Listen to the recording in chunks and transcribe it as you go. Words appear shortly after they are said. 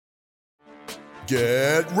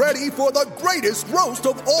Get ready for the greatest roast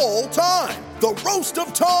of all time, the Roast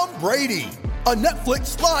of Tom Brady, a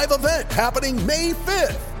Netflix live event happening May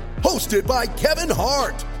 5th. Hosted by Kevin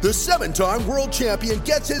Hart, the 7-time world champion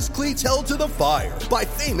gets his cleats held to the fire by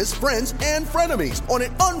famous friends and frenemies on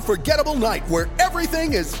an unforgettable night where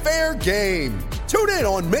everything is fair game. Tune in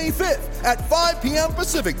on May 5th at 5 p.m.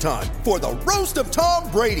 Pacific time for the Roast of Tom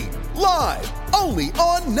Brady, live only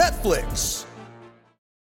on Netflix.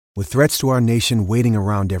 With threats to our nation waiting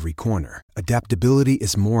around every corner, adaptability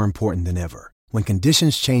is more important than ever. When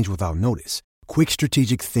conditions change without notice, quick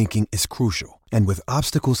strategic thinking is crucial. And with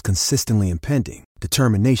obstacles consistently impending,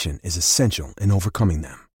 determination is essential in overcoming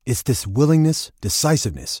them. It's this willingness,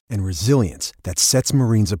 decisiveness, and resilience that sets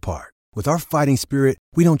Marines apart. With our fighting spirit,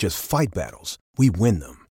 we don't just fight battles, we win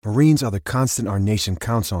them. Marines are the constant our nation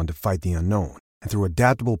counts on to fight the unknown. And through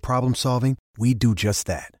adaptable problem solving, we do just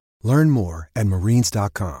that. Learn more at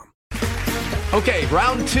Marines.com. Okay,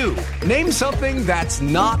 round two. Name something that's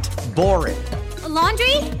not boring. A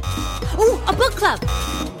laundry? Ooh, a book club.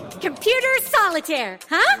 Computer solitaire,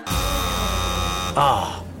 huh?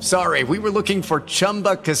 Ah, sorry, we were looking for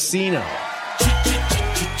Chumba Casino.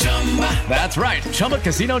 That's right,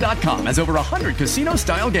 ChumbaCasino.com has over 100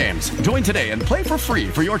 casino-style games. Join today and play for free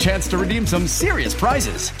for your chance to redeem some serious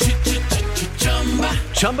prizes.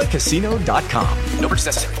 ChumbaCasino.com. No purchase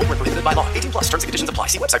necessary. Void where prohibited by law. 18+. Terms and conditions apply.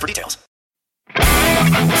 See website for details.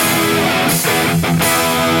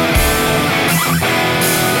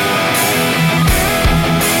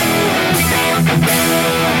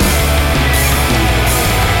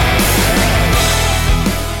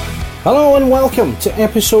 Hello and welcome to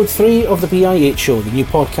episode 3 of the BI8 Show, the new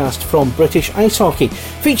podcast from British Ice Hockey,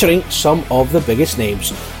 featuring some of the biggest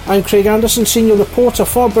names. I'm Craig Anderson, senior reporter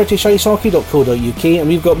for BritishIceHockey.co.uk, and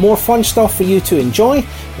we've got more fun stuff for you to enjoy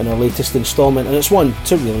in our latest instalment, and it's one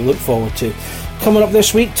to really look forward to. Coming up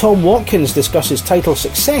this week, Tom Watkins discusses title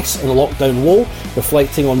success in lockdown woe,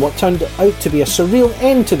 reflecting on what turned out to be a surreal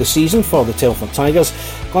end to the season for the Telford Tigers.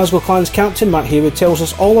 Glasgow Clans captain Matt Haywood tells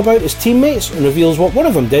us all about his teammates and reveals what one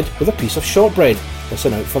of them did with a piece of shortbread.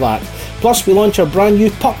 Listen out for that. Plus, we launch our brand new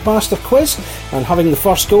Puckmaster quiz, and having the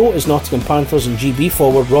first go is Nottingham Panthers and GB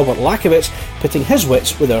forward Robert Lakovich pitting his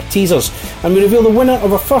wits with our teasers. And we reveal the winner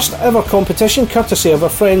of our first ever competition, courtesy of our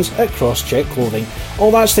friends at Crosscheck Clothing.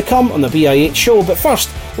 All that's to come on the BI8 Show, but first,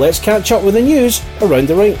 let's catch up with the news around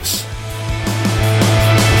the rinks.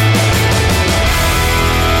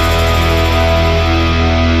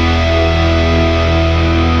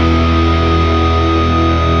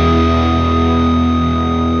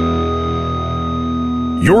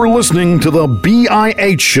 You're listening to the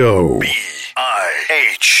BI8 Show.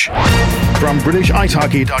 BIH. From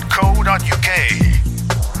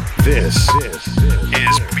BritishIceHockey.co.uk. This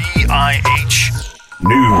is BIH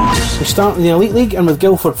News. We start in the Elite League and with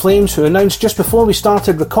Guildford Flames, who announced just before we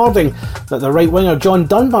started recording that the right winger John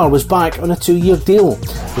Dunbar was back on a 2-year deal.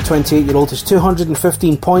 The 28-year-old has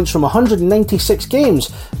 215 points from 196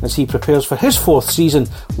 games as he prepares for his 4th season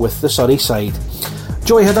with the Surrey side.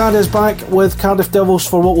 Joey Haddad is back with Cardiff Devils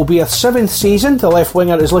for what will be a 7th season. The left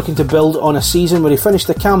winger is looking to build on a season where he finished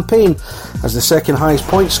the campaign as the 2nd highest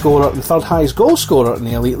point scorer and 3rd highest goal scorer in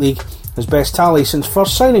the Elite League, his best tally since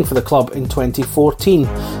first signing for the club in 2014.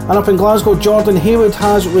 And up in Glasgow, Jordan Haywood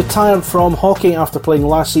has retired from hockey after playing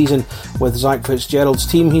last season with Zach Fitzgerald's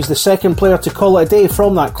team. He's the 2nd player to call it a day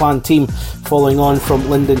from that Clan team, following on from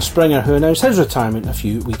Lyndon Springer, who announced his retirement a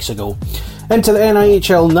few weeks ago. Into the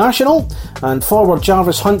NIHL National, and forward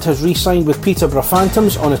Jarvis Hunt has re-signed with Peterborough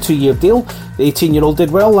Phantoms on a 2-year deal. The 18-year-old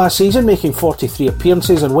did well last season, making 43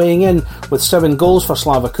 appearances and weighing in with 7 goals for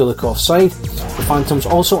Slava Kulikov's side. The Phantoms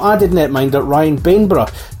also added netminder Ryan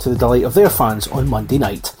Bainborough to the delight of their fans on Monday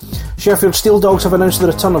night. Sheffield Steel Dogs have announced the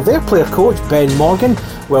return of their player coach Ben Morgan,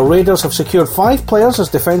 while Raiders have secured 5 players as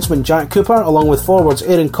defenceman Jack Cooper, along with forwards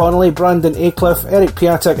Aaron Connolly, Brandon Aycliffe, Eric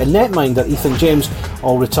Piatek and netminder Ethan James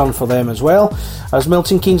all return for them as well, as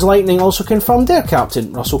Milton Keynes Lightning also confirmed their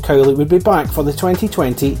captain Russell Cowley would be back for the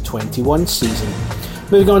 2020-21 season.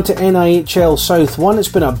 Moving on to NIHL South 1, it's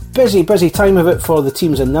been a busy time of it for the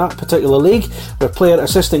teams in that particular league, where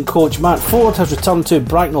player-assistant coach Matt Ford has returned to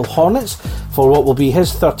Bracknell Hornets for what will be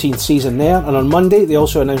his 13th season there, and on Monday they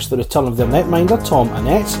also announced the return of their netminder Tom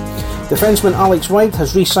Annette. Defenceman Alex Wright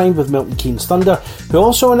has re-signed with Milton Keynes Thunder, who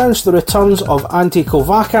also announced the returns of Ante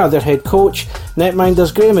Kovaka, their head coach,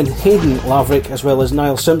 Netminders Graham and Hayden Laverick, as well as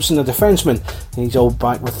Niall Simpson, the defenceman. He's all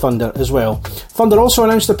back with Thunder as well. Thunder also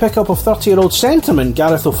announced the pickup of 30-year-old centreman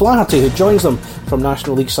Gareth O'Flaherty, who joins them from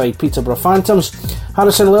National League side Peterborough Phantoms.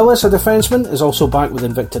 Harrison Lillis, a defenceman, is also back with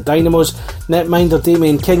Invicta Dynamos. Netminder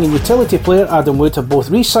Damien King and utility player Adam Wood have both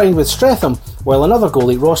re-signed with Streatham, while another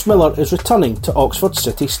goalie, Ross Miller, is returning to Oxford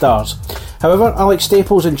City Stars. However, Alex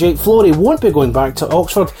Staples and Jake Flory won't be going back to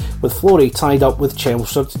Oxford, with Flory tied up with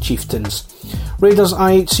Chelmsford Chieftains. Raiders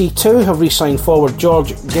IHC2 have re-signed forward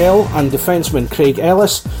George Gell and defenceman Craig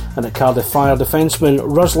Ellis, and at Cardiff Fire defenceman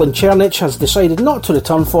Ruslan Chernich has decided not to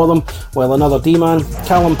return for them, while another D-man,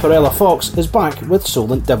 Callum Perella-Fox, is back with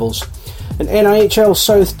Solent Devils. In NIHL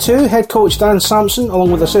South 2, head coach Dan Sampson,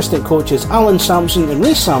 along with assistant coaches Alan Sampson and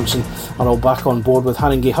Reece Sampson, are all back on board with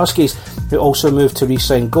Haringey Huskies, who also moved to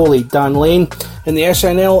re-sign goalie Dan Lane. In the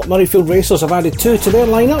SNL, Murrayfield Racers have added 2 to their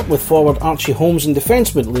lineup, with forward Archie Holmes and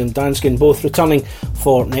defenceman Liam Danskin both returning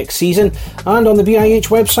for next season. And on the BIH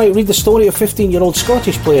website, read the story of 15-year-old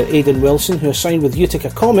Scottish player Aidan Wilson, who has signed with Utica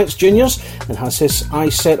Comets Juniors and has his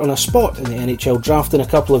eyes set on a spot in the NHL draft in a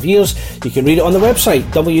couple of years. You can read it on the website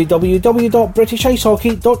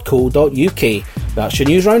www.britishicehockey.co.uk. That's your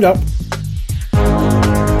news roundup.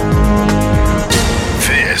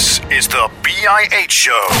 This is the BIH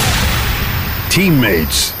Show.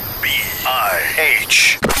 Teammates.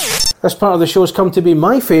 BIH. This part of the show has come to be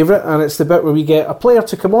my favourite, and it's the bit where we get a player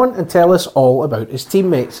to come on and tell us all about his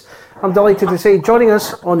teammates. I'm delighted to say joining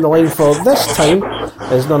us on the line for this time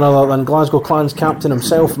is none other than Glasgow Clans captain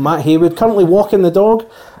himself, Matt Haywood, currently walking the dog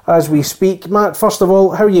as we speak. Matt, first of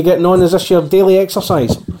all, how are you getting on? Is this your daily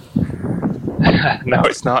exercise? No,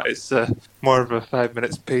 it's not. It's more of a 5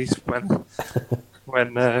 minutes piece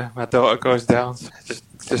when my daughter goes down. Just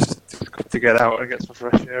good to get out and get some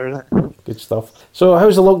fresh air in it. Good stuff. So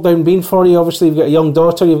how's the lockdown been for you? Obviously you've got a young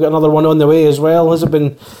daughter, you've got another one on the way as well. Has it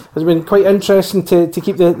been quite interesting to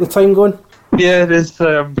keep the time going? Yeah, it is.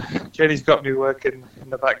 Jenny's got me working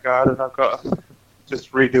in the back garden. I've got to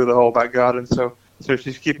just redo the whole back garden, so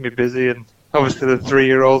she's keeping me busy, and obviously the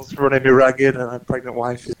 3-year-old's running me ragged, and my pregnant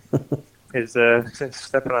wife is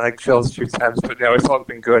stepping on eggshells a few times, but it's all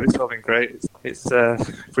been good. It's all been great. We're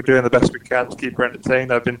doing the best we can to keep her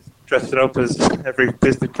entertained. I've been dressing up as every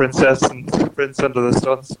Disney princess and prince under the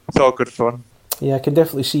sun. It's all good fun. Yeah, I can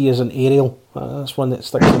definitely see you as an Ariel. That's one that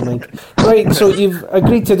sticks in mind. Right, so you've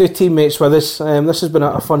agreed to do teammates with us. This has been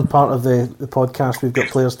a fun part of the podcast. We've got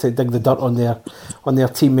players to dig the dirt on their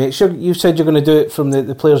teammates. You said you're going to do it from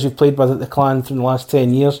the players you've played with at the Clan from the last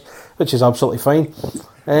 10 years, which is absolutely fine.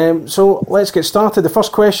 So let's get started. The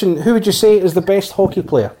first question, who would you say is the best hockey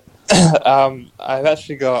player? I've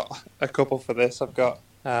actually got a couple for this. I've got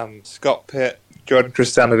Scott Pitt, Jordan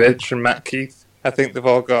Kristanovich and Matt Keith. I think they've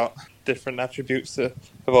all got different attributes that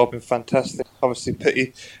have all been fantastic.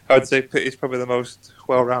 Obviously, I would say Pitty's probably the most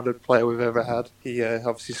well-rounded player we've ever had. He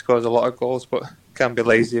obviously scores a lot of goals, but can be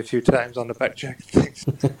lazy a few times on the back check things.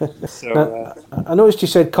 So, I noticed you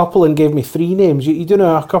said couple and gave me 3 names. You do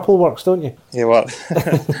know how a couple works, don't you? Yeah, well,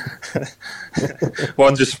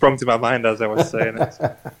 one just sprung to my mind as I was saying it.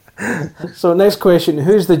 So next question,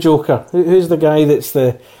 who's the joker? Who's the guy that's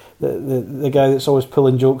the guy that's always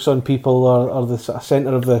pulling jokes on people, or the sort of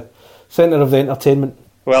centre of the entertainment?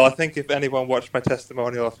 Well, I think if anyone watched my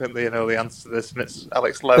testimonial, I think they know the answer to this, and it's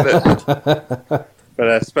Alex Levitt. But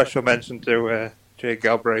a special mention to Jay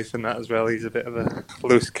Galbraith in that as well. He's a bit of a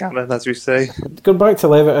loose cannon, as we say. Going back to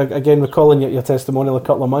Levitt, again, recalling your testimonial a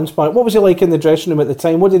couple of months back, what was he like in the dressing room at the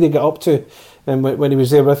time? What did he get up to when he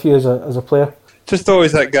was there with you as a player? Just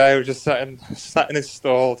always that guy who just sat in his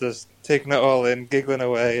stall, just taking it all in, giggling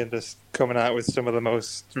away, and just coming out with some of the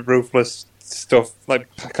most ruthless stuff. Like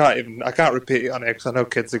I can't repeat it on here because I know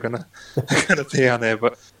kids are gonna be on here.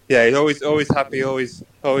 But yeah, he's always happy, always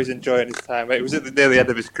enjoying his time. It was at near the end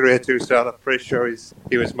of his career too, so I'm pretty sure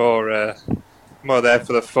he was more there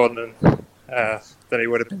for the fun than he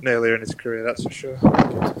would have been earlier in his career. That's for sure.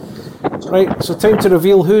 Right, so time to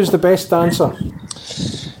reveal who's the best dancer.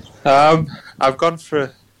 I've gone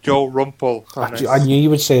for Joel Rumpel. I knew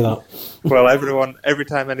you would say that. Well, every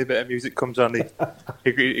time any bit of music comes on,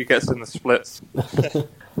 he gets in the splits.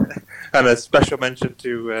 And a special mention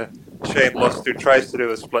to Shane Lust, who tries to do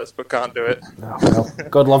the splits but can't do it. Oh, well,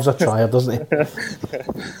 God loves a trier, doesn't he?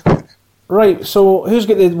 Right, so who's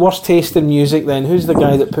got the worst taste in music then? Who's the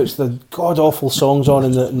guy that puts the god-awful songs on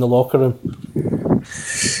in the locker room?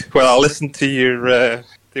 Well, I listened to your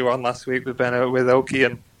the one last week with Oki,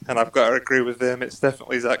 and I've got to agree with him. It's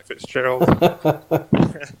definitely Zach Fitzgerald.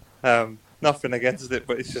 Nothing against it,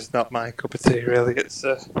 but it's just not my cup of tea, really. It's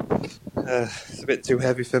a bit too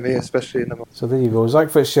heavy for me, especially in the morning. So there you go. Zach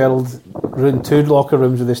Fitzgerald ruined 2 locker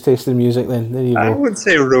rooms with his taste in music. Then there you go. I wouldn't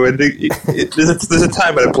say ruined. There's a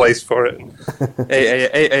time and a place for it.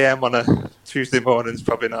 8 a.m. on a Tuesday morning is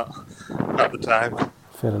probably not the time.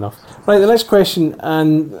 Fair enough. Right, the next question,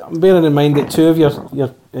 and bearing in mind that 2 of your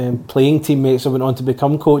playing teammates have went on to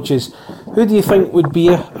become coaches, who do you think would be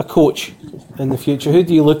a coach in the future? Who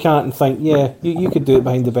do you look at and think, yeah, you could do it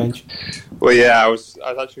behind the bench? Well, yeah, I was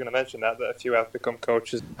actually going to mention that a few have become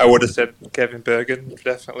coaches. I would have said Kevin Bergen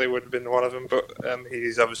definitely would have been one of them, but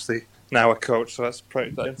he's obviously now a coach, so that's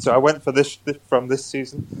pretty. So I went for this from this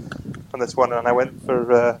season, from this one, and I went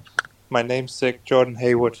for my namesake Jordan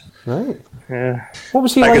Hayward. Right. Yeah. What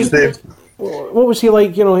was he like? What was he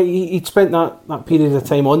like? You know, he'd spent that period of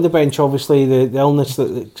time on the bench. Obviously, the illness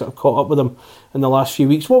that sort of caught up with him in the last few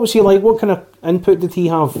weeks. What was he like? What kind of input did he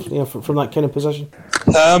have, from that kind of position?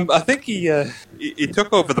 I think he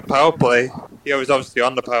took over the power play. He was obviously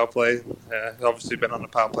on the power play. He's obviously been on the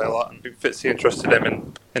power play a lot, and Fitzy interested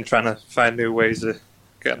him in trying to find new ways of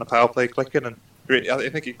getting the power play clicking. And I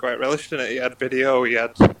think he quite relished in it. He had video.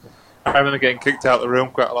 I remember getting kicked out of the room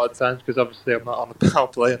quite a lot of times because obviously I'm not on the power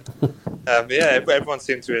play. And, everyone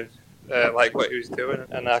seemed to like what he was doing,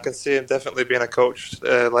 and I can see him definitely being a coach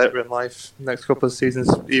later in life, next couple of seasons,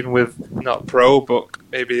 even with not pro, but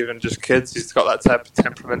maybe even just kids. He's got that type of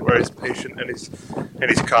temperament where he's patient and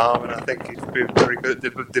he's calm, and I think he'd be very good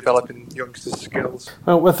at developing youngsters' skills.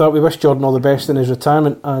 Well, with that, we wish Jordan all the best in his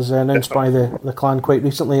retirement, as announced by the clan quite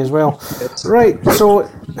recently as well. Right, so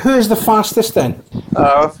who is the fastest then?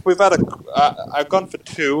 I've gone for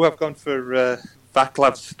 2. I've gone for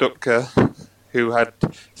Vaclav Stutka, who had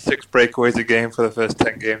 6 breakaways a game for the first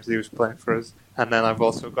 10 games he was playing for us. And then I've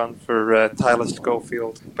also gone for Tyler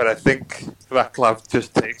Schofield. But I think Vaclav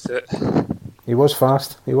just takes it. He was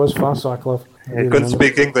fast, Vaclav. He couldn't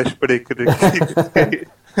speak English, but he could.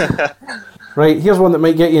 Right, here's one that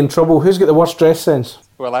might get you in trouble. Who's got the worst dress sense?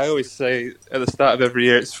 Well, I always say at the start of every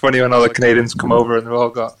year, it's funny when all the Canadians come over and they've all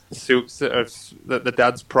got suits that are the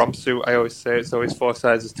dad's prom suit. I always say it's always 4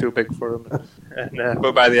 sizes too big for them.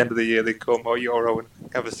 But by the end of the year, they come Euro and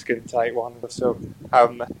have a skin tight one. So I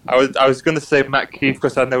was going to say Matt Keefe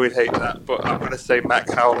because I know he'd hate that, but I'm going to say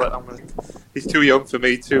Matt Howlett. He's too young for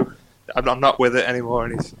me too. I'm not with it anymore,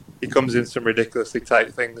 and he comes in some ridiculously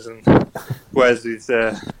tight things and wears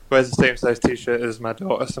the same size T-shirt as my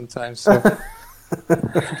daughter sometimes. So.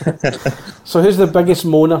 So who's the biggest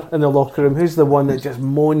moaner in the locker room? Who's the one that just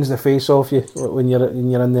moans the face off you when you're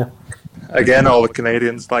in there? Again, all the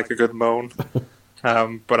Canadians like a good moan,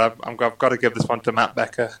 but I've got to give this one to Matt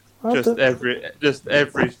Becker. Something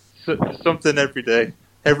every day.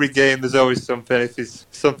 Every game, there's always something. If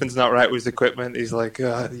something's not right with his equipment, he's like,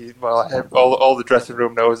 all the dressing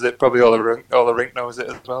room knows it. Probably all the rink knows it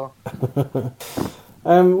as well.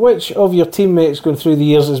 Which of your teammates going through the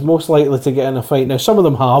years is most likely to get in a fight? Now, some of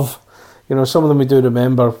them have. Some of them we do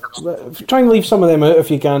remember. Try and leave some of them out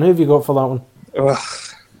if you can. Who have you got for that one?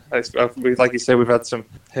 Like you said, we've had some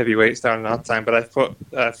heavyweights down in our time, but I put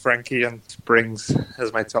Frankie and Springs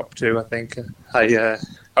as my top 2, I think. I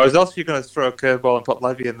was also going to throw a curveball and put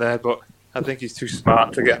Levy in there, but I think he's too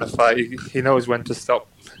smart to get in a fight. He knows when to stop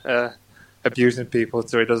abusing people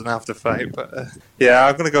so he doesn't have to fight. But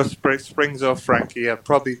I'm going to go Springs or Frankie. I'd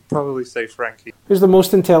probably say Frankie. Who's the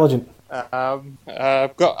most intelligent?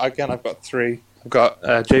 I've got 3. I've got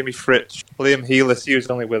Jamie Fritsch, Liam Healis. He was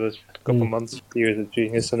only with us a couple of months. He was a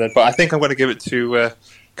genius. But I think I'm going to give it to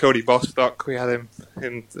Cody Bostock. We had him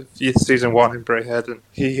in season 1 in Braehead, and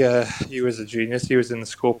he was a genius. He was in the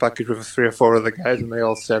school package with 3 or 4 other guys, and they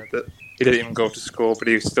all said that he didn't even go to school, but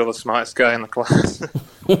he was still the smartest guy in the class.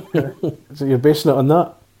 So you're basing it on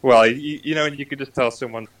that? Well, you could just tell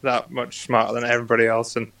someone that much smarter than everybody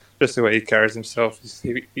else, and just the way he carries himself.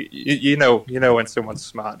 You know when someone's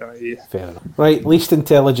smart, don't you? Fair enough. Right, least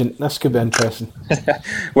intelligent. This could be interesting.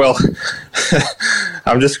 Well,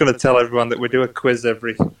 I'm just going to tell everyone that we do a quiz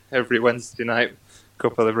every Wednesday night. A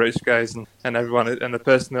couple of the British guys and everyone, and the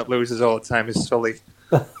person that loses all the time is Sully.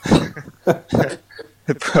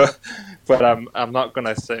 But I'm not going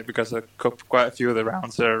to say it because quite a few of the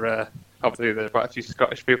rounds are. Obviously, there's quite a few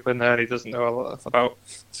Scottish people in there, and he doesn't know a lot about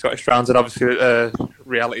Scottish rounds and obviously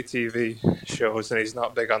reality TV shows, and he's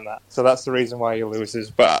not big on that. So that's the reason why he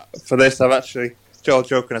loses. But for this, I've actually, Joel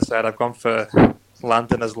joking aside, I've gone for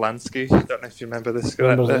Landon Aslansky. I don't know if you remember this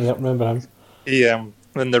guy. Remember him.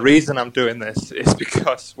 And the reason I'm doing this is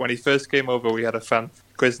because when he first came over, we had a fan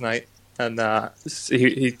quiz night, and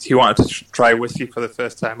he wanted to try whiskey for the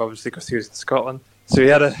first time, obviously because he was in Scotland. So he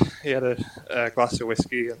had a glass of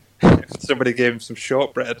whiskey, and somebody gave him some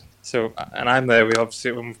shortbread. So, and I'm there.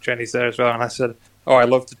 When Jenny's there as well, and I said, "Oh, I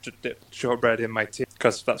love to dip shortbread in my tea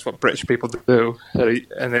because that's what British people do."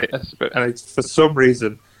 And for some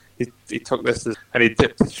reason, he took this and he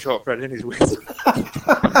dipped his shortbread in his whiskey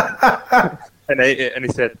and ate it. And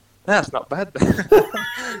he said, "That's not bad."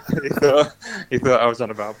 he thought I was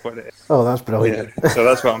on about putting it in. Oh, that's brilliant. Yeah, so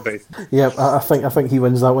that's what I'm basing. Yep, I think he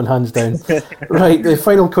wins that one hands down. Right, the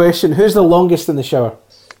final question: who's the longest in the shower?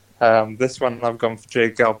 This one I've gone for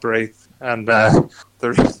Jay Galbraith, and the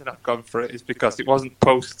reason I've gone for it is because it wasn't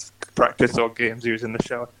post practice or games. He was in the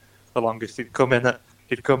shower the longest. He'd come in at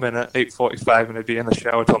 8:45 and he'd be in the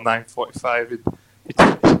shower till 9:45.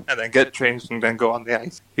 And then get changed and then go on the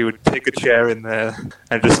ice. He would take a chair in there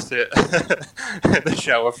and just sit in the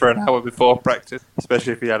shower for an hour before practice,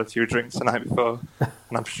 especially if he had a few drinks the night before.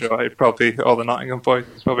 And I'm sure all the Nottingham boys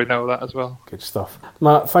probably know that as well. Good stuff.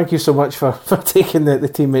 Matt, thank you so much for taking the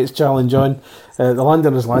teammates challenge on. The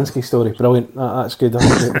Londoners Lansky story, brilliant. That's good. I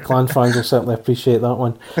think the Clan fans will certainly appreciate that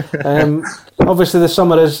one. Obviously the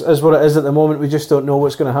summer is what it is at the moment. We just don't know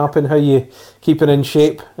what's going to happen. How you keeping in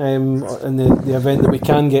shape in the event that we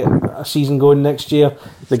can get a season going next year?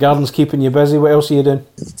 The garden's keeping you busy. What else are you doing?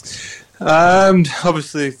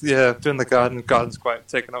 Obviously, yeah, doing the garden. Garden's quite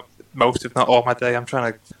taken up most, if not all, my day. I'm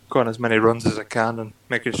trying to go on as many runs as I can and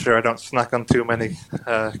making sure I don't snack on too many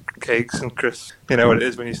cakes and crisps. You know what it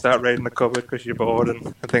is when you start raiding the cupboard because you're bored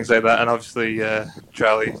and things like that. And obviously,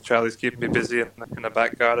 Charlie's keeping me busy in the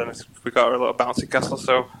back garden. We got our little bouncy castle,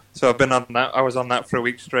 so I've been on that. I was on that for a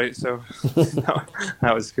week straight, so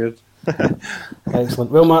that was good.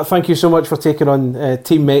 Excellent. Well, Matt, thank you so much for taking on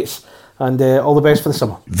teammates, and all the best for the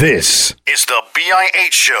summer. This is the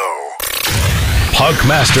BIH Show.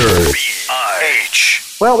 Puckmaster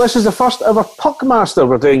BIH. Well, this is the first ever Puckmaster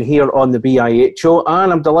we're doing here on the BIH Show,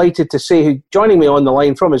 and I'm delighted to say who joining me on the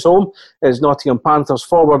line from his home is Nottingham Panthers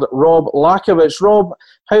forward Rob Lakovich. Rob,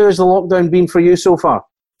 how has the lockdown been for you so far?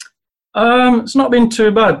 It's not been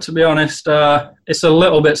too bad, to be honest. It's a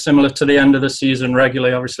little bit similar to the end of the season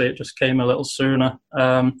regularly. Obviously, it just came a little sooner.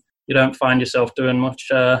 You don't find yourself doing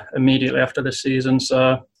much immediately after the season.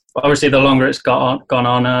 So, obviously, the longer it's gone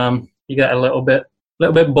on, you get a little bit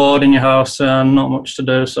bored in your house and not much to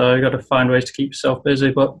do. So you got to find ways to keep yourself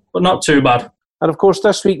busy, but not too bad. And of course,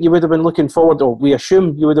 this week you would have been looking forward, or we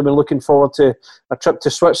assume you would have been looking forward to a trip to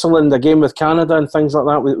Switzerland, a game with Canada and things like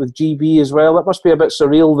that with GB as well. It must be a bit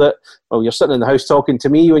surreal that, well, you're sitting in the house talking to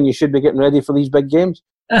me when you should be getting ready for these big games.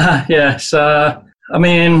 Yes. I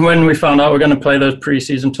mean, when we found out we're going to play those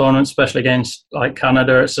pre-season tournaments, especially against like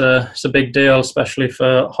Canada, it's a big deal, especially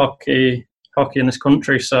for hockey in this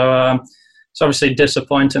country. So it's obviously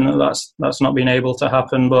disappointing that that's not been able to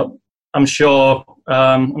happen, but I'm sure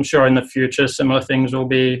in the future similar things will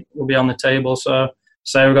be on the table. So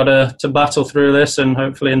we've got to battle through this, and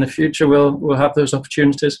hopefully in the future we'll have those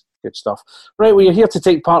opportunities. Good stuff. Right, well, you're here to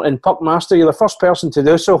take part in Puckmaster. You're the first person to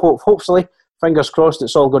do so. Hopefully, fingers crossed,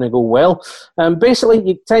 it's all going to go well.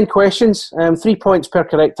 Basically, 10 questions, 3 points per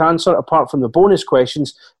correct answer, apart from the bonus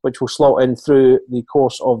questions, which will slot in through the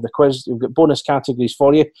course of the quiz. You've got bonus categories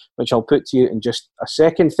for you, which I'll put to you in just a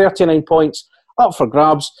second. 39 points up for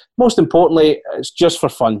grabs. Most importantly, it's just for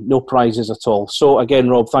fun, no prizes at all. So again,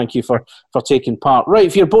 Rob, thank you for taking part.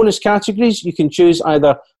 Right, for your bonus categories, you can choose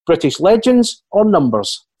either British legends or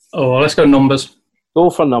numbers. Oh, let's go numbers. Go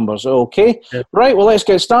for numbers, okay. Yep. Right, well, let's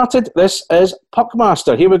get started. This is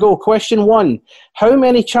Puckmaster. Here we go. Question 1. How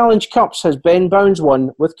many Challenge Cups has Ben Bounds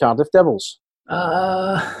won with Cardiff Devils?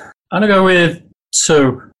 I'm going to go with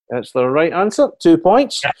 2. That's the right answer. 2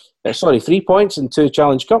 points. Yeah. 3 points and 2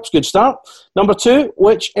 Challenge Cups. Good start. Number 2,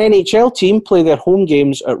 which NHL team play their home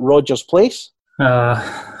games at Rogers Place?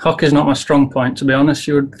 Hockey's not my strong point, to be honest.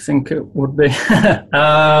 You would think it would be.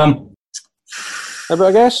 How about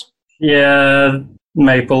a guess? Yeah,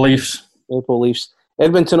 Maple Leafs.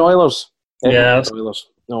 Edmonton Oilers. Oilers.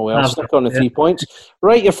 Oh, well, stuck on the 3 points.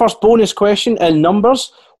 Right, your first bonus question in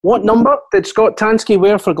numbers. What number did Scott Tansky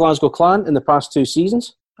wear for Glasgow Clan in the past 2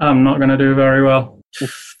 seasons? I'm not going to do very well.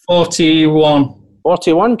 41.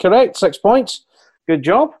 41, correct. 6 points. Good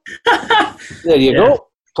job. There you go.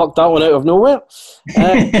 Plucked that one out of nowhere.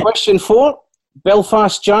 Question 4.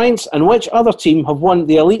 Belfast Giants and which other team have won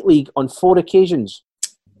the Elite League on 4 occasions?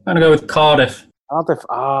 I'm going to go with Cardiff. Cardiff.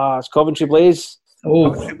 It's Coventry Blaze. Oh.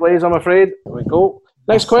 Coventry Blaze, I'm afraid. There we go.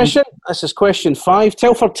 Next question. This is question 5.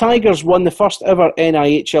 Telford Tigers won the first ever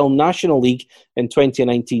NIHL National League in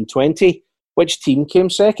 2019-20. Which team came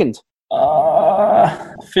second?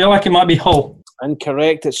 I feel like it might be Hull.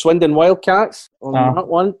 Incorrect. It's Swindon Wildcats on that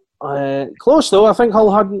one. Close though. I think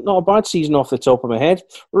Hull had not a bad season off the top of my head.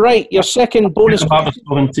 Right, your second bonus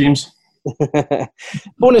question. Teams.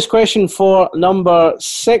 Bonus question for number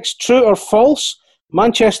 6. True or false?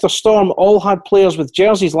 Manchester Storm all had players with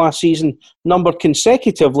jerseys last season numbered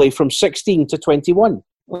consecutively from 16 to 21.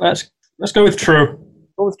 Let's go with true.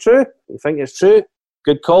 Go with true? You think it's true?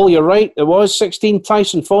 Good call, you're right. It was 16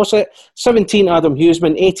 Tyson Fawcett, 17 Adam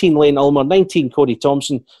Hughesman, 18 Lane Ulmer, 19 Cody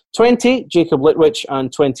Thompson, 20 Jacob Litwich,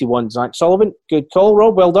 and 21 Zach Sullivan. Good call,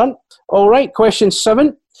 Rob, well done. All right, question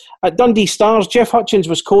 7. At Dundee Stars, Jeff Hutchins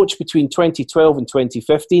was coach between 2012 and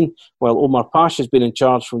 2015, while Omar Pash has been in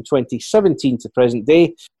charge from 2017 to present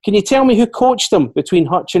day. Can you tell me who coached them between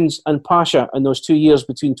Hutchins and Pasha in those 2 years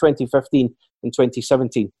between 2015 and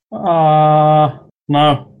 2017? No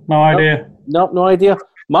idea. No idea.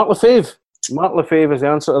 Mark Lefebvre. Mark Lefebvre is the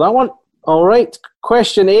answer to that one. All right,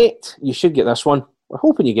 question 8. You should get this one. We're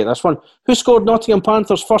hoping you get this one. Who scored Nottingham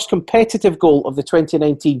Panthers' first competitive goal of the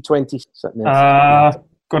 2019-20?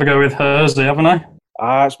 Got to go with Thursday, haven't I?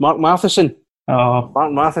 It's Mark Matheson. Oh.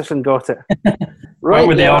 Mark Matheson got it. Right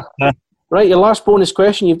with the Right, your last bonus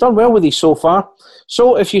question. You've done well with these so far.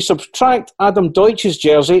 So if you subtract Adam Deutsch's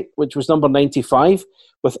jersey, which was number 95,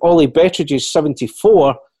 with Ollie Bettridge's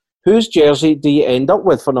 74, whose jersey do you end up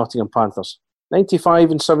with for Nottingham Panthers?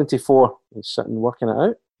 95 and 74. He's sitting working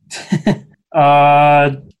it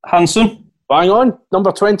out. Hansen. Bang on.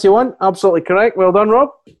 Number 21. Absolutely correct. Well done,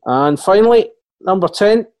 Rob. And finally, number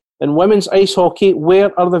 10. In women's ice hockey,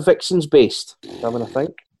 where are the Vixens based? Having a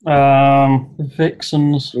think.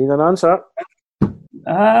 Vixens. Need an answer?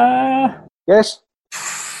 Yes?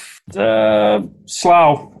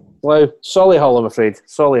 Slough. Solihull, I'm afraid.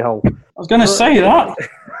 Solihull. I was going to say that.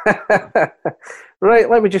 Right,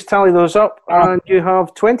 let me just tally those up. And you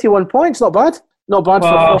have 21 points. Not bad. Not bad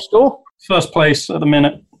for first go. First place at the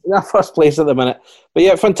minute. Yeah, first place at the minute. But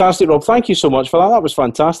yeah, fantastic, Rob. Thank you so much for that. That was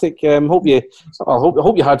fantastic. Hope you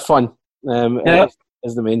had fun.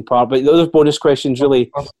 Is the main part. But those bonus questions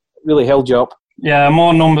really held you up. Yeah,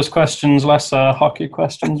 more numbers questions, less hockey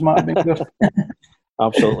questions might have been good.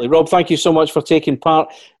 Absolutely. Rob, thank you so much for taking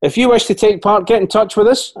part. If you wish to take part, get in touch with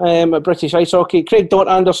us at British Ice Hockey.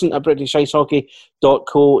 Craig.Anderson at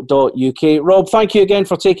britishicehockey.co.uk. Rob, thank you again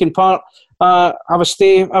for taking part. Have a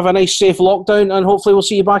nice, safe lockdown, and hopefully we'll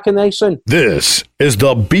see you back in the ice soon. This is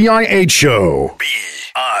the BIH Show.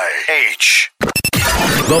 BIH.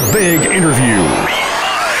 The Big Interview. BIH.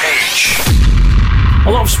 A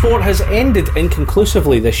lot of sport has ended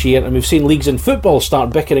inconclusively this year, and we've seen leagues in football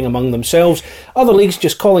start bickering among themselves, other leagues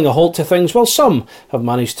just calling a halt to things, while some have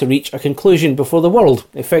managed to reach a conclusion before the world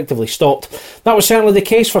effectively stopped. That was certainly the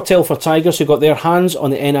case for Telford Tigers, who got their hands on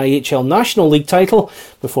the NIHL National League title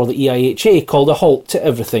before the EIHA called a halt to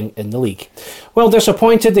everything in the league. Well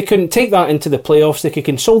disappointed they couldn't take that into the playoffs, they could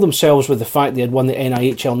console themselves with the fact they had won the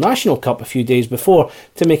NIHL National Cup a few days before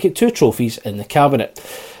to make it 2 trophies in the cabinet.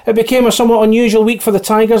 It became a somewhat unusual week for the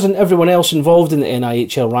Tigers and everyone else involved in the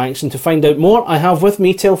NIHL ranks, and to find out more, I have with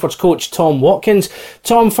me Telford's coach Tom Watkins.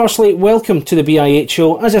 Tom, firstly, welcome to the BIH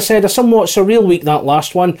Show. As I said, a somewhat surreal week, that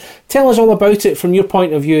last one. Tell us all about it from your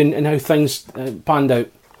point of view and how things panned out.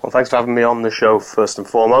 Well, thanks for having me on the show first and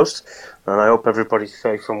foremost, and I hope everybody's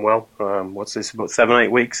safe and well. What's this, about 7-8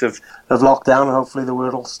 weeks of lockdown, and hopefully the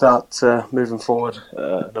world will start moving forward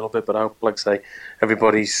a little bit, but I hope, like I say,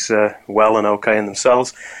 everybody's well and okay in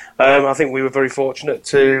themselves. I think we were very fortunate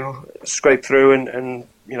to scrape through and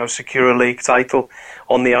secure a league title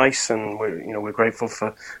on the ice, and we're grateful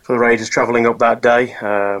for the Raiders travelling up that day.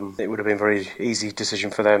 It would have been a very easy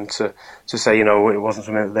decision for them to say, it wasn't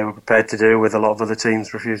something that they were prepared to do, with a lot of other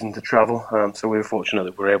teams refusing to travel. So we were fortunate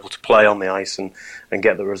that we were able to play on the ice and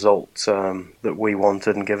get the result that we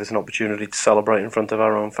wanted, and give us an opportunity to celebrate in front of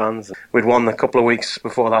our own fans. We'd won a couple of weeks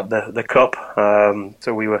before that the Cup,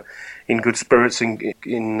 so we were in good spirits, in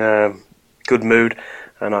good mood.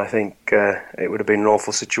 And I think it would have been an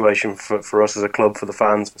awful situation for us as a club, for the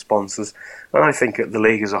fans, for sponsors, and I think at the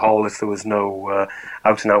league as a whole, if there was no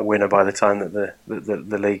out-and-out winner by the time that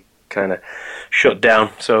the league kind of shut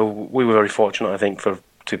down. So we were very fortunate, I think, to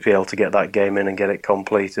be able to get that game in and get it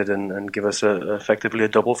completed and give us effectively a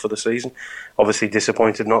double for the season. Obviously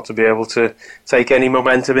disappointed not to be able to take any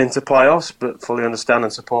momentum into playoffs, but fully understand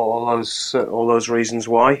and support all those reasons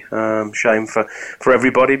why. Shame for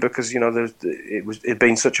everybody, because it'd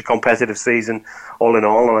been such a competitive season all in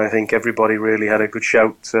all, and I think everybody really had a good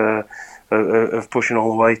shout of pushing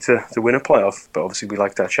all the way to win a playoff. But obviously we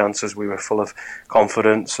liked our chances, we were full of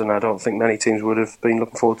confidence, and I don't think many teams would have been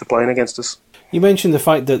looking forward to playing against us. You mentioned the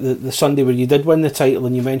fact that the Sunday where you did win the title,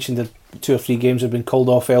 and you mentioned that 2 or 3 games had been called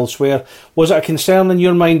off elsewhere. Was it a concern in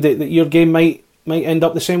your mind that your game might end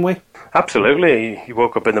up the same way? Absolutely. You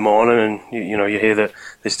woke up in the morning and you hear that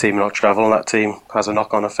this team not travel, and that team has a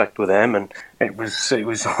knock-on effect with them, and it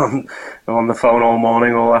was on the phone all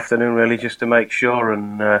morning, all afternoon, really, just to make sure.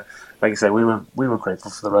 And like I say, we were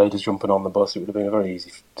grateful for the Raiders jumping on the bus. It would have been a very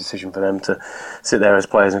easy decision for them to sit there as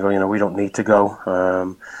players and go, we don't need to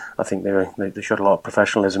go. I think they showed a lot of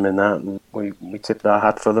professionalism in that, and we tipped our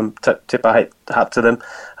hat for them, tip our hat to them,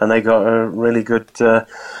 and they got a really good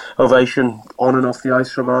ovation on and off the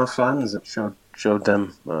ice from our fans. It showed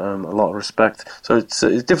them a lot of respect. So it's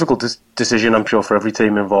a difficult decision, I'm sure, for every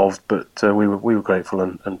team involved, but we were grateful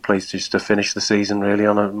and pleased just to finish the season really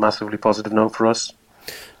on a massively positive note for us.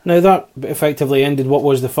 Now that effectively ended what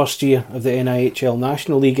was the first year of the NIHL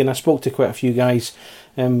National League, and I spoke to quite a few guys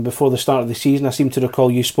before the start of the season. I seem to recall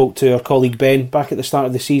you spoke to our colleague Ben back at the start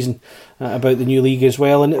of the season about the new league as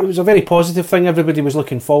well, and it was a very positive thing. Everybody was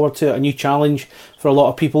looking forward to it, a new challenge for a lot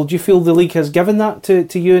of people. Do you feel the league has given that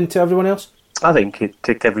to you and to everyone else? I think it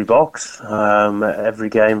ticked every box. Every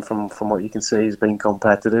game, from what you can see, has been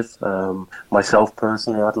competitive. Myself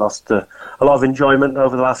personally, I'd lost a lot of enjoyment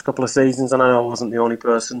over the last couple of seasons, and I know I wasn't the only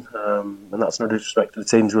person. And that's no disrespect to the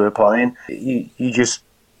teams we were playing. You just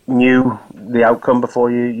knew the outcome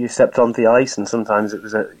before you stepped onto the ice, and sometimes it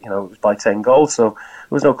was it was by 10 goals. So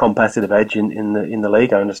there was no competitive edge in the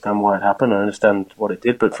league. I understand why it happened. I understand what it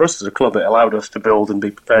did. But for us as a club, it allowed us to build and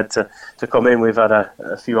be prepared to come in. We've had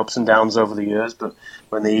a few ups and downs over the years, but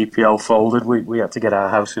when the EPL folded, we had to get our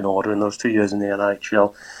house in order. And those 2 years in the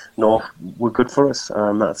NIHL North were good for us.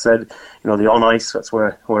 That said, the on ice, that's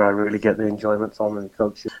where I really get the enjoyment from. And the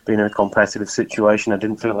coach, being in a competitive situation, I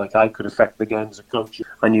didn't feel like I could affect the game as a coach.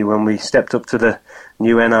 I knew when we stepped up to the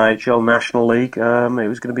new NIHL National League, it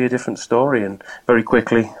was going to be a different story. And very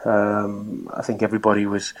quickly, I think everybody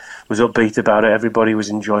was upbeat about it. Everybody was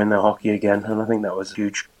enjoying their hockey again, and I think that was a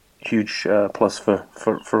huge plus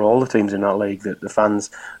for all the teams in that league, that the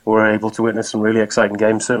fans were able to witness some really exciting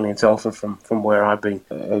games, certainly in Telford from where I've been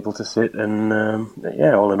able to sit. And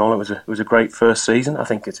all in all, it was a great first season. I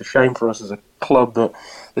think it's a shame for us as a club that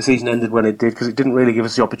the season ended when it did, because it didn't really give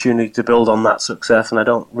us the opportunity to build on that success, and I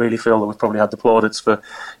don't really feel that we've probably had the plaudits for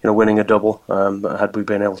winning a double. Had we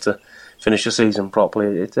been able to finish the season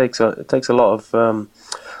properly, it takes a lot of time,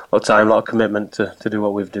 a lot of commitment to do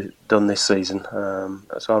what we've done this season.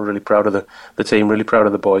 So I'm really proud of the team, really proud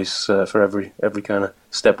of the boys for every kind of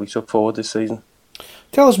step we took forward this season.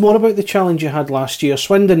 Tell us more about the challenge you had last year.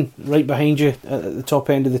 Swindon right behind you at the top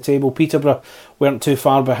end of the table. Peterborough weren't too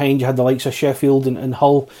far behind. You had the likes of Sheffield and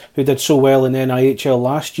Hull, who did so well in NIHL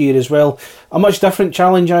last year as well. A much different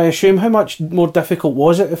challenge, I assume. How much more difficult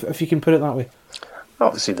was it, if you can put it that way?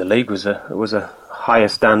 Obviously, the league was a higher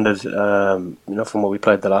standard, from what we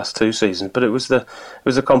played the last 2 seasons. But it was the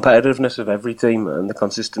competitiveness of every team and the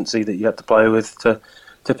consistency that you had to play with to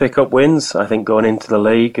pick up wins. I think going into the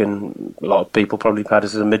league, and a lot of people probably had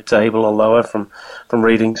us as a mid-table or lower from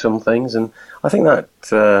reading some things, and I think that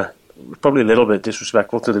was probably a little bit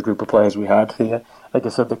disrespectful to the group of players we had here. Like I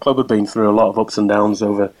said, the club had been through a lot of ups and downs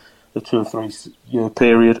over the 2 or 3 year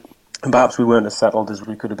period. And perhaps we weren't as settled as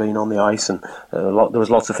we could have been on the ice, and there was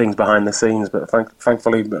lots of things behind the scenes. But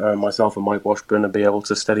thankfully, myself and Mike Washburn would be able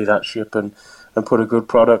to steady that ship and put a good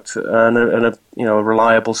product and a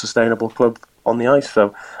reliable, sustainable club on the ice.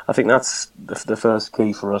 So I think that's the first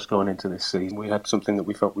key for us going into this season. We had something that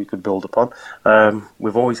we felt we could build upon.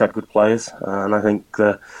 We've always had good players, and I think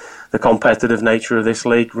the competitive nature of this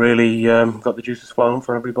league really got the juices flowing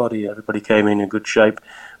for everybody. Everybody came in good shape.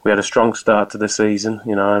 We had a strong start to the season.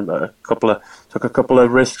 Took a couple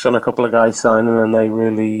of risks on a couple of guys signing, and they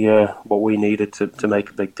really what we needed to make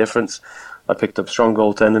a big difference. I picked up strong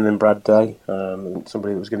goaltending in Brad Day,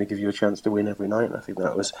 somebody that was going to give you a chance to win every night. And I think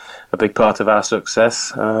that was a big part of our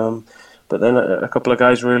success. But then a couple of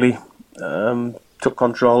guys really took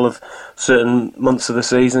control of certain months of the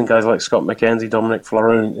season. Guys like Scott McKenzie, Dominic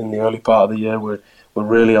Flora in the early part of the year were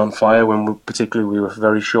really on fire when we were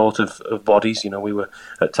very short of bodies. We were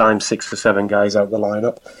at times 6 to 7 guys out the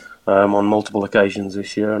lineup on multiple occasions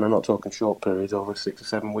this year, and I'm not talking short periods, over a 6 or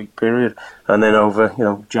 7 week period. And then over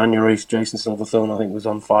January, Jason Silverthorne I think was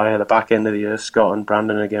on fire. The back end of the year, Scott and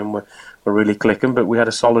Brandon again were really clicking, but we had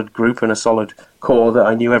a solid group and a solid core that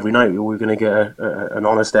I knew every night we were going to get an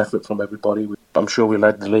honest effort from everybody. I'm sure we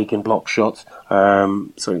led the league in block shots, so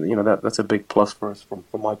that's a big plus for us from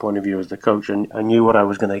my point of view as the coach. And I knew what I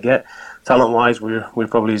was going to get. Talent-wise, we're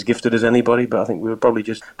probably as gifted as anybody, but I think we were probably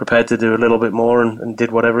just prepared to do a little bit more and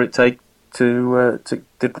did whatever it took to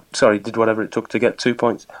get 2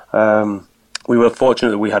 points. We were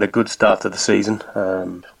fortunate that we had a good start to the season.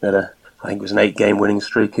 We had I think it was an 8-game winning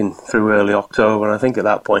streak through early October, and I think at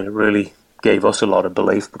that point it really gave us a lot of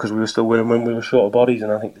belief because we were still winning when we were short of bodies,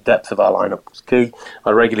 and I think the depth of our lineup was key.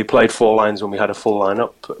 I regularly played 4 lines when we had a full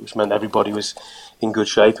lineup, which meant everybody was in good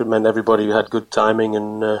shape. It meant everybody had good timing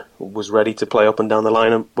and was ready to play up and down the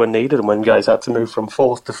lineup when needed. And when guys had to move from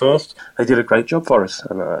 4th to 1st, they did a great job for us,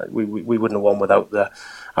 and we wouldn't have won without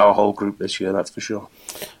our whole group this year, that's for sure.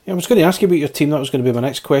 Yeah, I was going to ask you about your team. That was going to be my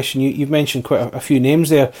next question. You've mentioned quite a few names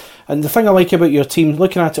there, and the thing I like about your team,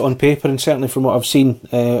 looking at it on paper and certainly from what I've seen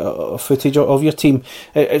footage of your team,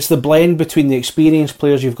 it's the blend between the experienced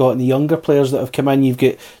players you've got and the younger players that have come in. You've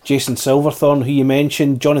got Jason Silverthorne, who you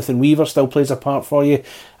mentioned. Jonathan Weaver still plays a part for you,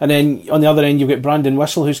 and then on the other end you've got Brandon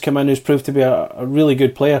Whistle, who's come in, who's proved to be a really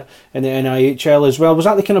good player in the NIHL as well. Was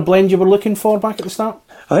that the kind of blend you were looking for back at the start?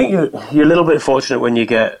 I think you're a little bit fortunate when you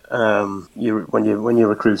get when you're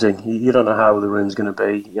recruiting. You don't know how the room's going to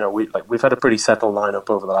be. We've had a pretty settled lineup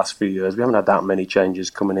over the last few years. We haven't had that many changes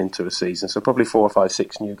coming into a season, so probably 4 or 5,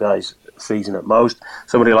 6 new guys a season at most.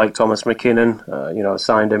 Somebody like Thomas McKinnon,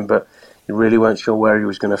 signed him, but you really weren't sure where he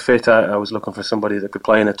was going to fit. I was looking for somebody that could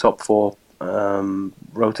play in a top 4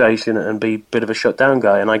 rotation and be a bit of a shutdown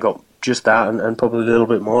guy, and I got just that and probably a little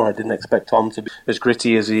bit more. I didn't expect Tom to be as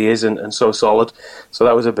gritty as he is and so solid, so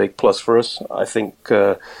that was a big plus for us. I think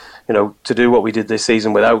to do what we did this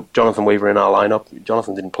season without Jonathan Weaver in our lineup.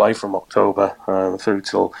 Jonathan didn't play from October through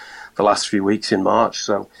till the last few weeks in March,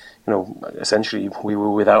 so essentially we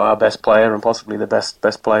were without our best player and possibly the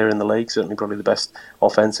best player in the league, certainly probably the best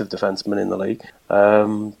offensive defenseman in the league.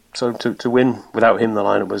 So to win without him, the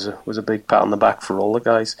lineup was a big pat on the back for all the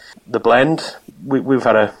guys. The blend,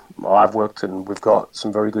 I've worked and we've got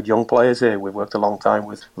some very good young players here. We've worked a long time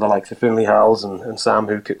with the likes of Finley Howells and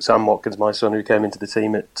Sam Watkins, my son, who came into the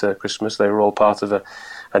team at Christmas. They were all part of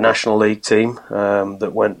a National League team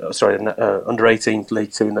that went, under 18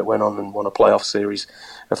 league team that went on and won a playoff series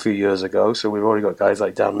a few years ago. So we've already got guys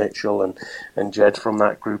like Dan Mitchell and Jed from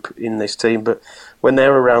that group in this team. But when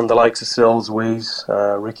they're around, the likes of Sills, Wees,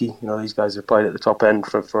 Ricky, these guys have played at the top end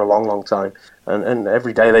for a long, long time. And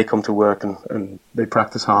every day they come to work and they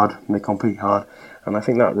practice hard and they compete hard. And I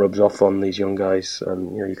think that rubs off on these young guys.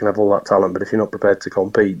 You can have all that talent, but if you're not prepared to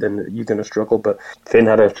compete, then you're going to struggle. But Finn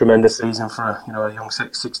had a tremendous season for a young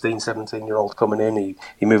 16, 17-year-old coming in.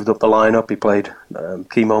 He moved up the lineup. He played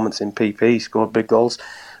key moments in PP. He scored big goals.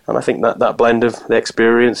 And I think that blend of the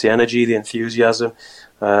experience, the energy, the enthusiasm,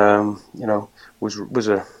 was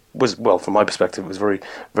well, from my perspective, it was very,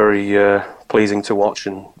 very pleasing to watch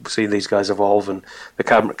and see these guys evolve, and the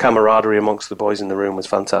camaraderie amongst the boys in the room was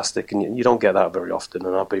fantastic, and you don't get that very often.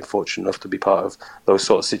 And I've been fortunate enough to be part of those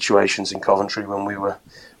sort of situations in Coventry when we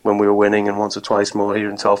were winning, and once or twice more here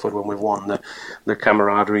in Telford when we've won. The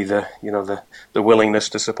camaraderie, the willingness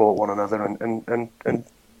to support one another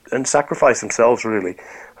and sacrifice themselves, really,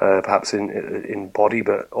 perhaps in body,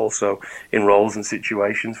 but also in roles and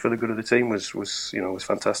situations for the good of the team was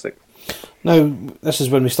fantastic. Now, this is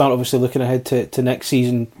when we start obviously looking ahead to next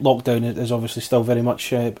season. Lockdown is obviously still very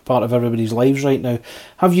much part of everybody's lives right now.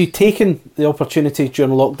 Have you taken the opportunity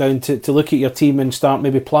during lockdown to look at your team and start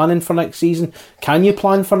maybe planning for next season? Can you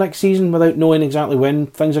plan for next season without knowing exactly when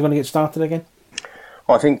things are going to get started again?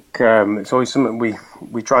 Well, I think it's always something we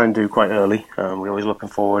try and do quite early. We're always looking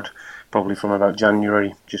forward, probably from about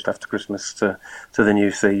January, just after Christmas, to the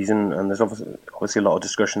new season. And there's obviously a lot of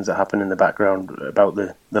discussions that happen in the background about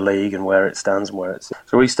the league and where it stands and where it's.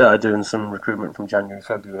 So we started doing some recruitment from January,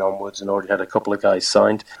 February onwards, and already had a couple of guys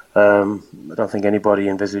signed. I don't think anybody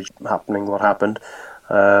envisaged happening what happened.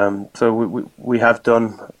 So we have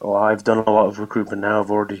done, or I've done a lot of recruitment now.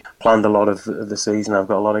 I've already planned a lot of the season. I've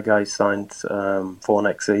got a lot of guys signed for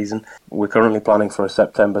next season. We're currently planning for a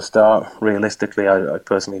September start. Realistically, I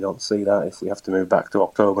personally don't see that. If we have to move back to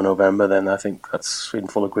October, November, then I think that's in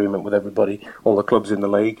full agreement with everybody, all the clubs in the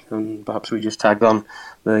league, and perhaps we just tag on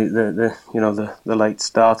the late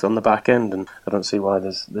start on the back end. And I don't see why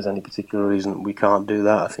there's any particular reason we can't do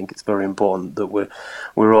that. I think it's very important that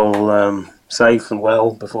we're all safe and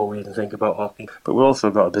well before we even think about hockey. But we've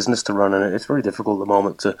also got a business to run, and it's very difficult at the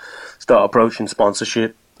moment to start approaching sponsors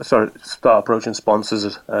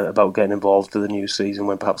about getting involved to the new season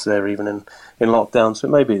when perhaps they're even in lockdown. So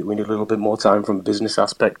maybe we need a little bit more time from a business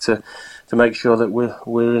aspect to make sure that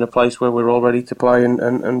we're in a place where we're all ready to play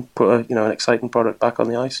and put an exciting product back on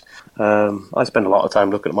the ice. I spend a lot of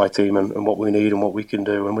time looking at my team and what we need and what we can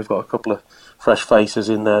do, and we've got a couple of fresh faces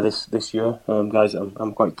in there this year, guys.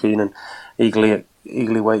 I'm quite keen and eagerly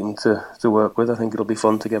eagerly waiting to work with. I think it'll be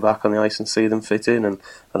fun to get back on the ice and see them fit in, and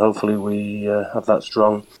hopefully we have that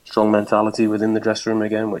strong mentality within the dressing room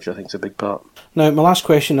again, which I think is a big part. Now, my last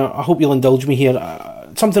question, I hope you'll indulge me here.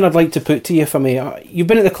 Something I'd like to put to you, if I may. You've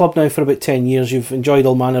been at the club now for about 10 years. You've enjoyed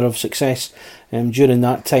all manner of success during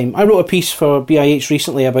that time. I wrote a piece for BIH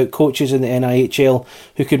recently about coaches in the NIHL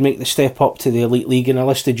who could make the step up to the Elite League, and I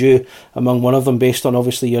listed you among one of them based on,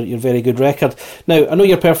 obviously, your very good record. Now, I know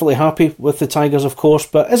you're perfectly happy with the Tigers, of course,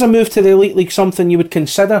 but is a move to the Elite League something you would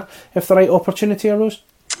consider if the right opportunity arose?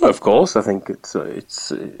 Of course, I think it's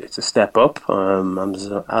a step up.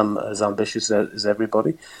 I'm as ambitious as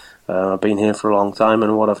everybody. I've been here for a long time,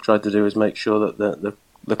 and what I've tried to do is make sure that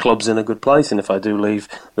the club's in a good place, and if I do leave,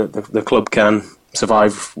 the club can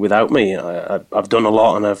survive without me. I've done a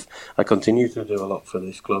lot, and I continue to do a lot for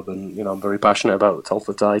this club, and I'm very passionate about the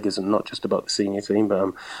Telford Tigers, and not just about the senior team,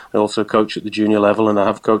 but I also coach at the junior level, and I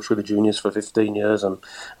have coached with the juniors for 15 years, and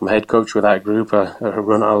I'm head coach with that group. I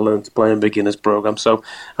learn to play in beginners program, so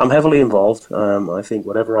I'm heavily involved. I think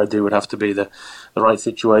whatever I do would have to be the right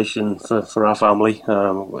situation for our family.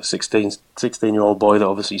 A 16-year-old boy that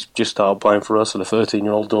obviously just started playing for us, and a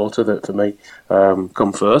 13-year-old daughter that for me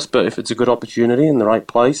come first. But if it's a good opportunity in the right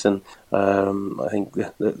place, and I think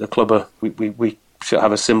the club we should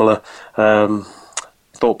have a similar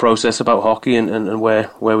thought process about hockey and where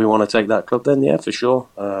we want to take that club, then yeah, for sure.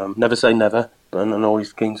 Never say never, and I'm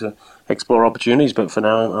always keen to explore opportunities. But for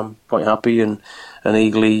now, I'm quite happy and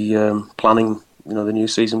eagerly planning the new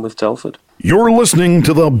season with Telford. You're listening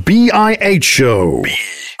to the BIH Show.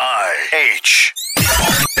 BIH.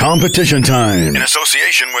 Competition time. In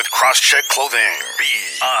association with Crosscheck Clothing.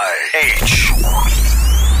 BIH.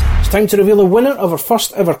 It's time to reveal the winner of our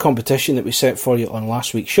first ever competition that we set for you on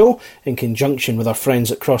last week's show in conjunction with our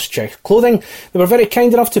friends at Crosscheck Clothing. They were very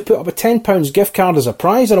kind enough to put up a £10 gift card as a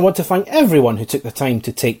prize, and I want to thank everyone who took the time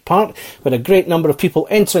to take part. We had a great number of people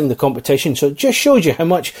entering the competition, so it just shows you how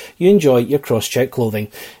much you enjoy your Crosscheck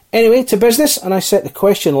Clothing. Anyway, to business, and I set the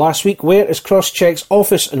question last week, where is Crosscheck's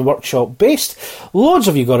office and workshop based? Loads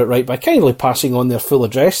of you got it right by kindly passing on their full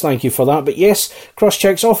address, thank you for that, but yes,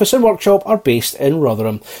 Crosscheck's office and workshop are based in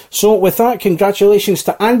Rotherham. So with that, congratulations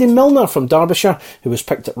to Andy Milner from Derbyshire, who was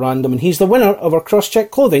picked at random, and he's the winner of our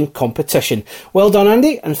Crosscheck Clothing competition. Well done,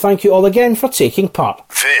 Andy, and thank you all again for taking part.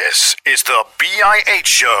 This is the BIH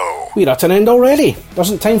Show. We're at an end already.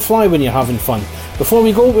 Doesn't time fly when you're having fun? Before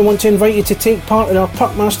we go, we want to invite you to take part in our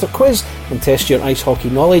Puckmaster quiz and test your ice hockey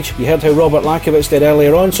knowledge. You heard how Robert Lakovitz did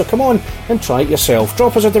earlier on, so come on and try it yourself.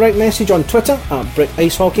 Drop us a direct message on Twitter at Brit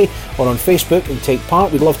Ice Hockey or on Facebook and take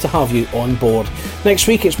part. We'd love to have you on board. Next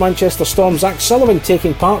week it's Manchester Storm's Zach Sullivan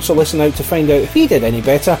taking part, so listen out to find out if he did any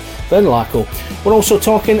better than Lacko. We're also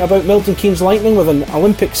talking about Milton Keynes Lightning with an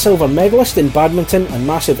Olympic silver medalist in badminton and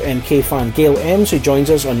massive MK fan Gail Ems, who joins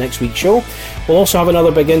us on next week's show. We'll also have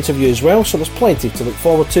another big interview as well, so there's plenty to look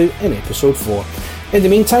forward to in episode 4. In the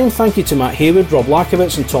meantime, thank you to Matt Haywood, Rob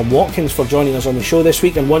Lakovitz and Tom Watkins for joining us on the show this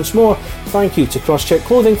week, and once more, thank you to Crosscheck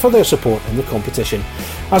Clothing for their support in the competition.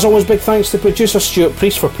 As always, big thanks to producer Stuart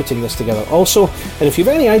Priest for putting this together also, and if you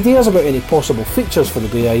have any ideas about any possible features for the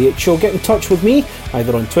BIH show, get in touch with me,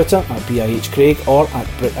 either on Twitter at BIHCraig or at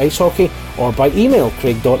Brit Ice Hockey, or by email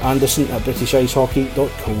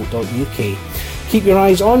craig.anderson@britishicehockey.co.uk. Keep your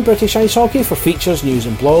eyes on British Ice Hockey for features, news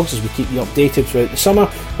and blogs as we keep you updated throughout the summer.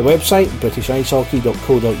 The website,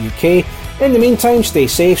 britishicehockey.co.uk. In the meantime, stay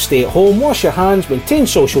safe, stay at home, wash your hands, maintain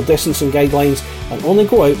social distancing guidelines, and only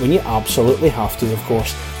go out when you absolutely have to, of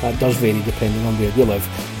course. That does vary depending on where you live.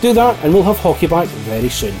 Do that and we'll have hockey back very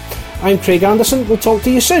soon. I'm Craig Anderson, we'll talk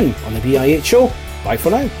to you soon on the BIH Show. Bye for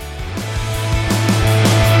now.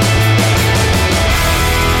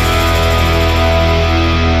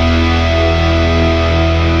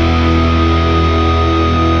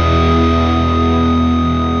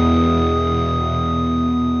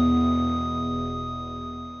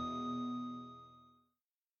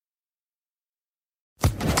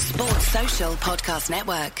 Podcast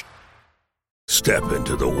Network. Step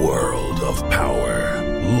into the world of power,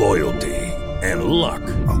 loyalty, and luck.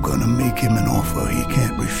 I'm gonna make him an offer he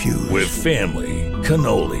can't refuse. With family,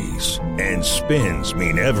 cannolis, and spins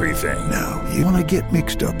mean everything. Now, you wanna get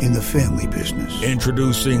mixed up in the family business.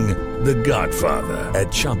 Introducing The Godfather at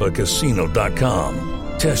ChumbaCasino.com.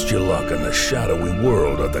 Test your luck in the shadowy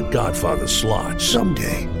world of The Godfather slot.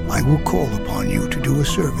 Someday, I will call upon you to do a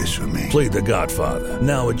service for me. Play The Godfather,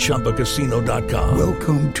 now at ChumbaCasino.com.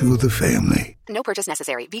 Welcome to the family. No purchase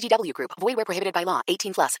necessary. VGW Group. Void where prohibited by law.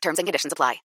 18+. Terms and conditions apply.